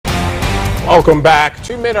Welcome back.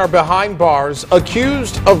 2 men are behind bars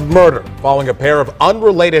accused of murder following a pair of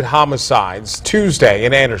unrelated homicides Tuesday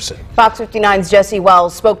in Anderson. Fox 59's Jesse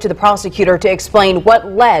Wells spoke to the prosecutor to explain what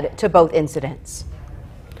led to both incidents.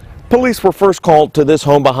 Police were first called to this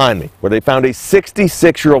home behind me, where they found a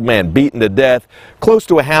 66-year-old man beaten to death. Close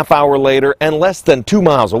to a half hour later and less than 2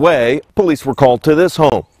 miles away, police were called to this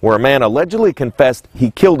home, where a man allegedly confessed he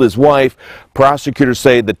killed his wife. Prosecutors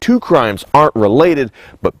say the two crimes aren't related,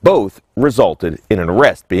 but both resulted in an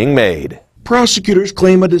arrest being made. Prosecutors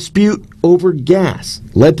claim a dispute over gas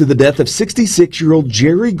led to the death of 66-year-old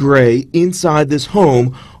Jerry Gray inside this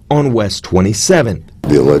home on West 27th.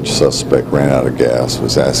 The alleged suspect ran out of gas,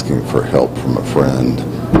 was asking for help from a friend.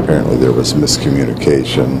 Apparently there was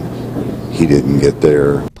miscommunication. He didn't get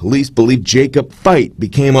there. Police believe Jacob Fight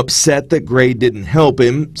became upset that Gray didn't help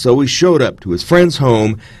him, so he showed up to his friend's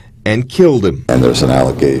home and killed him. And there's an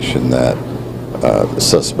allegation that the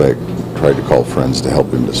suspect tried to call friends to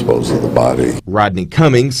help him dispose of the body. Rodney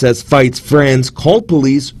Cummings says Fight's friends called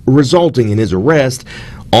police, resulting in his arrest.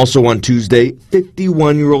 Also on Tuesday,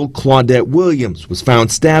 51-year-old Claudette Williams was found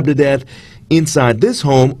stabbed to death inside this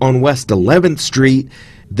home on West 11th Street.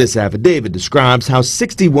 This affidavit describes how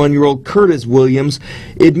 61-year-old Curtis Williams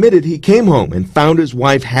admitted he came home and found his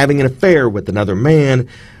wife having an affair with another man.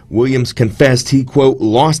 Williams confessed he, quote,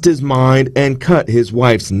 lost his mind and cut his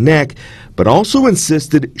wife's neck, but also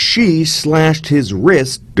insisted she slashed his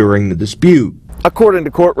wrist during the dispute. According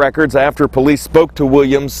to court records, after police spoke to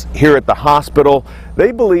Williams here at the hospital,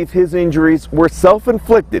 they believe his injuries were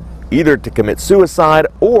self-inflicted, either to commit suicide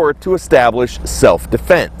or to establish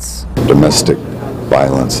self-defense. Domestic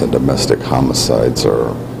violence and domestic homicides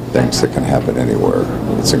are things that can happen anywhere.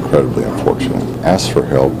 It's incredibly unfortunate. Ask for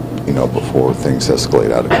help, before things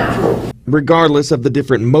escalate out of control. Regardless of the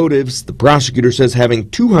different motives, the prosecutor says having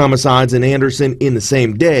two homicides in Anderson in the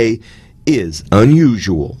same day is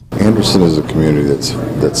unusual. Anderson is a community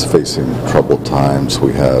that's facing troubled times.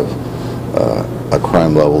 We have a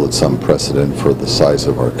crime level that's unprecedented for the size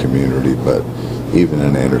of our community, but even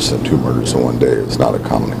in Anderson, 2 murders in one day is not a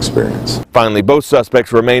common experience. Finally, both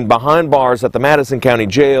suspects remain behind bars at the Madison County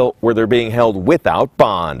Jail, where they're being held without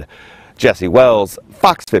bond. Jesse Wells,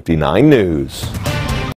 Fox 59 News.